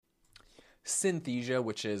Synthesia,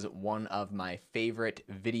 which is one of my favorite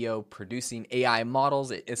video producing AI models.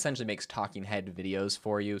 It essentially makes talking head videos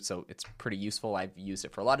for you, so it's pretty useful. I've used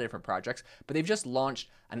it for a lot of different projects, but they've just launched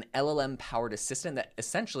an LLM-powered assistant that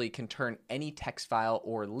essentially can turn any text file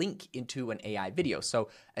or link into an AI video. So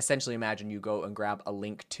essentially imagine you go and grab a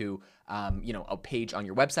link to a page on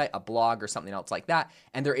your website, a blog or something else like that,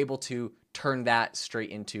 and they're able to turn that straight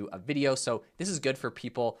into a video. So this is good for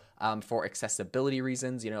people for accessibility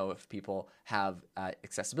reasons. If people have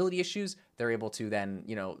accessibility issues, they're able to then,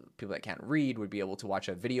 people that can't read would be able to watch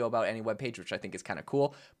a video about any web page, which I think is kind of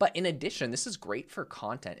cool. But in addition, this is great for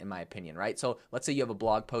content, in my opinion, right? So let's say you have a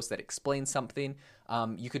blog post that explains something.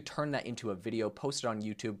 You could turn that into a video, post it on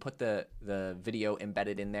YouTube, put the video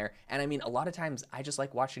embedded in there. And I mean, a lot of times I just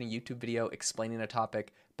like watching a YouTube video explaining a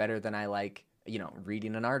topic better than I like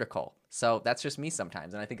reading an article. So that's just me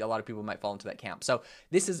sometimes. And I think a lot of people might fall into that camp. So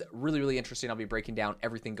this is really, really interesting. I'll be breaking down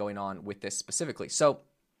everything going on with this specifically. So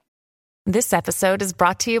this episode is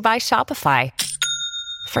brought to you by Shopify.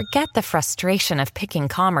 Forget the frustration of picking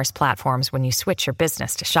commerce platforms when you switch your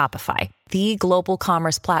business to Shopify, the global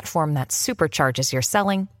commerce platform that supercharges your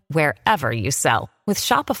selling wherever you sell. With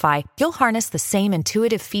Shopify, you'll harness the same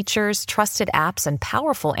intuitive features, trusted apps, and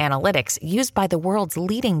powerful analytics used by the world's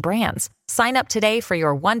leading brands. Sign up today for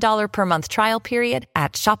your $1 per month trial period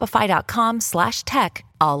at shopify.com/tech,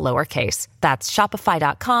 all lowercase. That's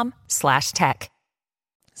shopify.com/tech.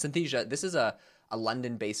 Synthesia, this is a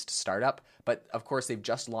London-based startup, but of course they've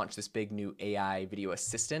just launched this big new AI video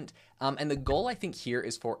assistant. And the goal, I think, here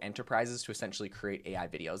is for enterprises to essentially create AI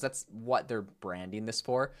videos. That's what they're branding this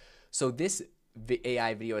for. So this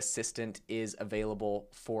AI video assistant is available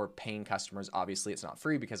for paying customers. Obviously, it's not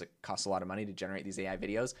free because it costs a lot of money to generate these AI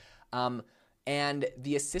videos. And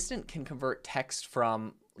the assistant can convert text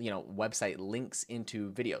from website links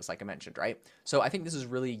into videos, like I mentioned, right? So I think this is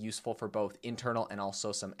really useful for both internal and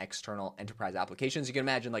also some external enterprise applications. You can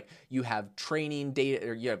imagine like you have training data,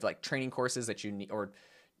 or you have like training courses that you need, or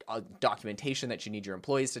documentation that you need your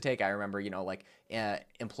employees to take. I remember,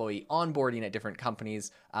 employee onboarding at different companies.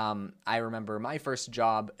 I remember my first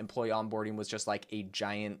job, employee onboarding was just like a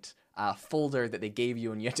giant folder that they gave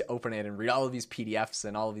you, and you had to open it and read all of these PDFs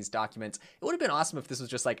and all of these documents. It would have been awesome if this was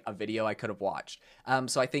just like a video I could have watched.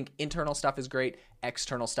 So I think internal stuff is great.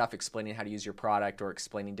 External stuff, explaining how to use your product or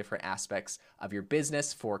explaining different aspects of your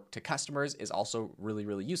business to customers, is also really,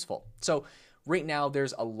 really useful. So right now,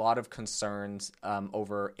 there's a lot of concerns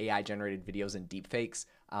over AI-generated videos and deepfakes.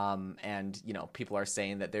 And people are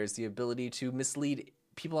saying that there's the ability to mislead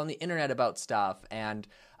people on the internet about stuff. And,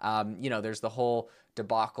 there's the whole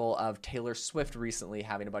debacle of Taylor Swift recently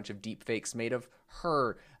having a bunch of deepfakes made of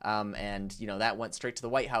her. And that went straight to the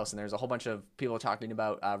White House. And there's a whole bunch of people talking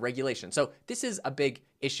about regulation. So this is a big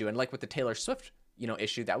issue. And like with the Taylor Swift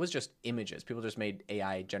issue, that was just images. People just made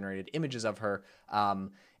AI-generated images of her.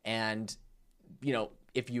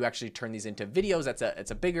 If you actually turn these into videos,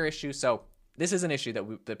 it's a bigger issue. So this is an issue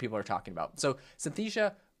that people are talking about. So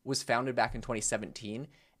Synthesia was founded back in 2017,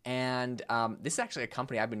 and this is actually a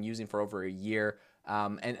company I've been using for over a year.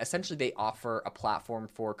 And essentially, they offer a platform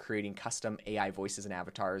for creating custom AI voices and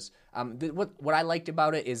avatars. What I liked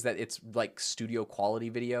about it is that it's like studio quality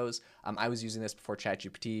videos. I was using this before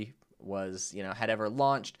ChatGPT had ever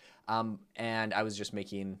launched. And I was just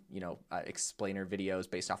making, explainer videos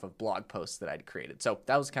based off of blog posts that I'd created. So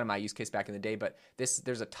that was kind of my use case back in the day, but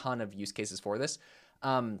there's a ton of use cases for this.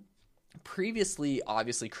 Previously,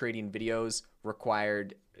 obviously, creating videos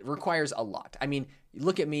requires a lot. I mean,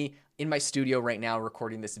 look at me in my studio right now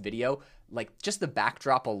recording this video. Like, just the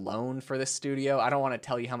backdrop alone for this studio, I don't want to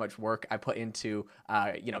tell you how much work I put into,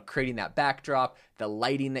 creating that backdrop, the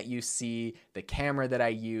lighting that you see, the camera that I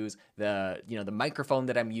use, the microphone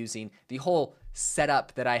that I'm using, the whole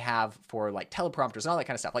setup that I have for like teleprompters and all that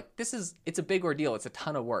kind of stuff. Like, it's a big ordeal. It's a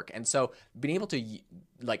ton of work. And so being able to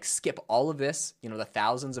skip all of this, the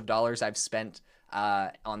thousands of dollars I've spent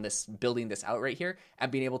on this, building this out right here, and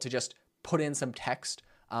being able to just put in some text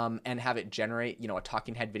and have it generate, a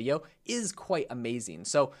talking head video is quite amazing.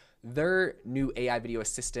 So their new AI video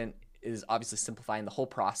assistant is obviously simplifying the whole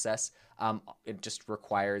process. It just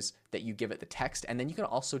requires that you give it the text, and then you can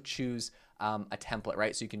also choose a template,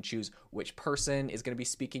 right? So you can choose which person is going to be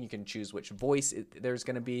speaking. You can choose which voice there's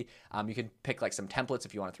going to be. You can pick like some templates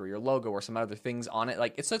if you want to throw your logo or some other things on it.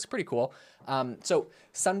 It's pretty cool. So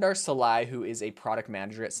Sundar Salai, who is a product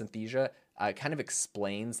manager at Synthesia, kind of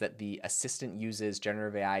explains that the assistant uses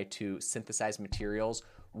generative AI to synthesize materials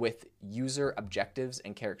with user objectives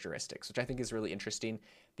and characteristics, which I think is really interesting.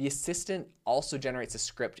 The assistant also generates a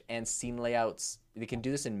script and scene layouts. They can do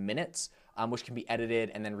this in minutes, which can be edited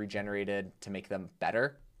and then regenerated to make them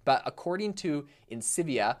better. But according to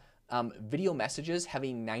Synthesia, video messages have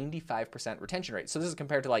a 95% retention rate. So this is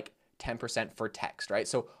compared to like 10% for text, right?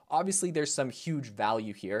 So obviously there's some huge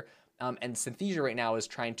value here. And Synthesia right now is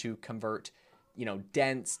trying to convert,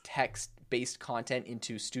 dense text-based content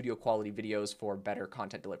into studio quality videos for better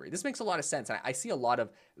content delivery. This makes a lot of sense. And I see a lot of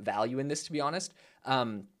value in this, to be honest.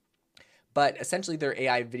 But essentially their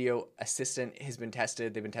AI video assistant has been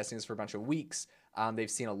tested. They've been testing this for a bunch of weeks. They've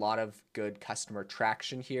seen a lot of good customer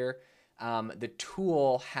traction here. The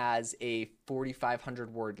tool has a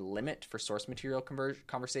 4,500 word limit for source material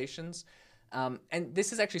conversations. And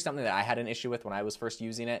this is actually something that I had an issue with when I was first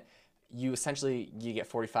using it. You get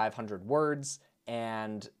 4,500 words,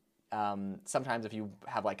 and sometimes if you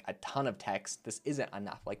have like a ton of text, this isn't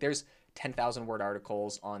enough. Like there's 10,000 word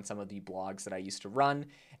articles on some of the blogs that I used to run,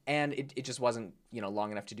 and it just wasn't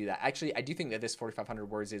long enough to do that. Actually, I do think that this 4,500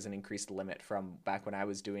 words is an increased limit from back when I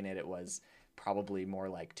was doing it. It was probably more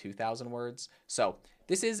like 2,000 words. So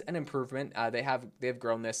this is an improvement. They have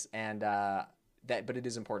grown this, and but it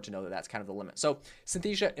is important to know that that's kind of the limit. So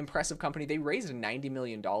Synthesia, impressive company. They raised $90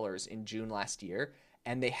 million in June last year,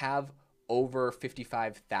 and they have over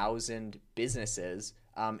 55,000 businesses,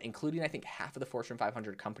 including I think half of the Fortune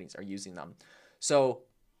 500 companies are using them. So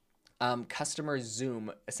customer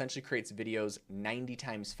Zoom essentially creates videos 90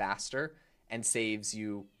 times faster and saves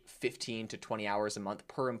you 15 to 20 hours a month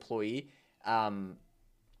per employee,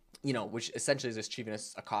 which essentially is achieving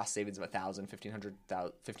a cost savings of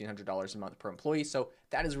 $1,500 a month per employee. So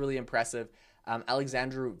that is really impressive.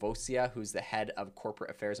 Alexandru Vosia, who's the head of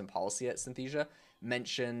corporate affairs and policy at Synthesia,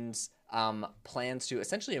 mentions plans to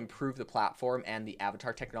essentially improve the platform and the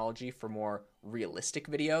avatar technology for more realistic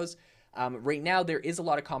videos. Right now, there is a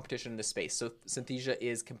lot of competition in this space. So Synthesia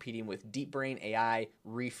is competing with DeepBrain AI,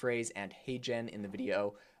 Rephrase, and HeyGen in the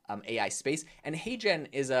video AI space. And HeyGen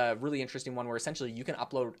is a really interesting one where essentially you can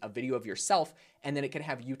upload a video of yourself and then it can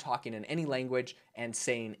have you talking in any language and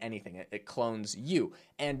saying anything. It clones you.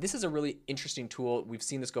 And this is a really interesting tool. We've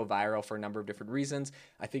seen this go viral for a number of different reasons.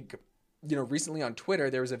 I think, recently on Twitter,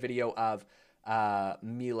 there was a video of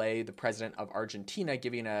Milei, the president of Argentina,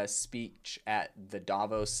 giving a speech at the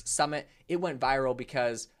Davos summit. It went viral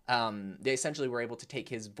because they essentially were able to take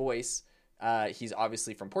his voice. He's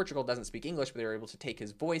obviously from Portugal, doesn't speak English, but they were able to take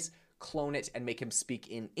his voice, clone it, and make him speak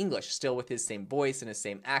in English, still with his same voice and his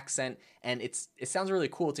same accent. And it sounds really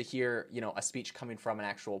cool to hear, a speech coming from an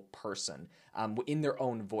actual person in their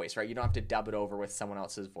own voice, right? You don't have to dub it over with someone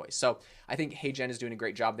else's voice. So I think HeyGen is doing a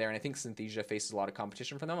great job there, and I think Synthesia faces a lot of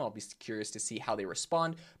competition from them. I'll be curious to see how they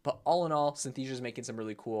respond. But all in all, Synthesia is making some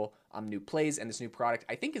really cool new plays, and this new product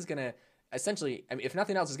I think is going to essentially, if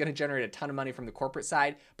nothing else, is going to generate a ton of money from the corporate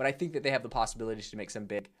side, but I think that they have the possibility to make some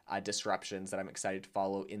big disruptions that I'm excited to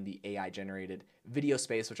follow in the AI-generated video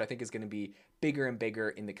space, which I think is going to be bigger and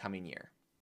bigger in the coming year.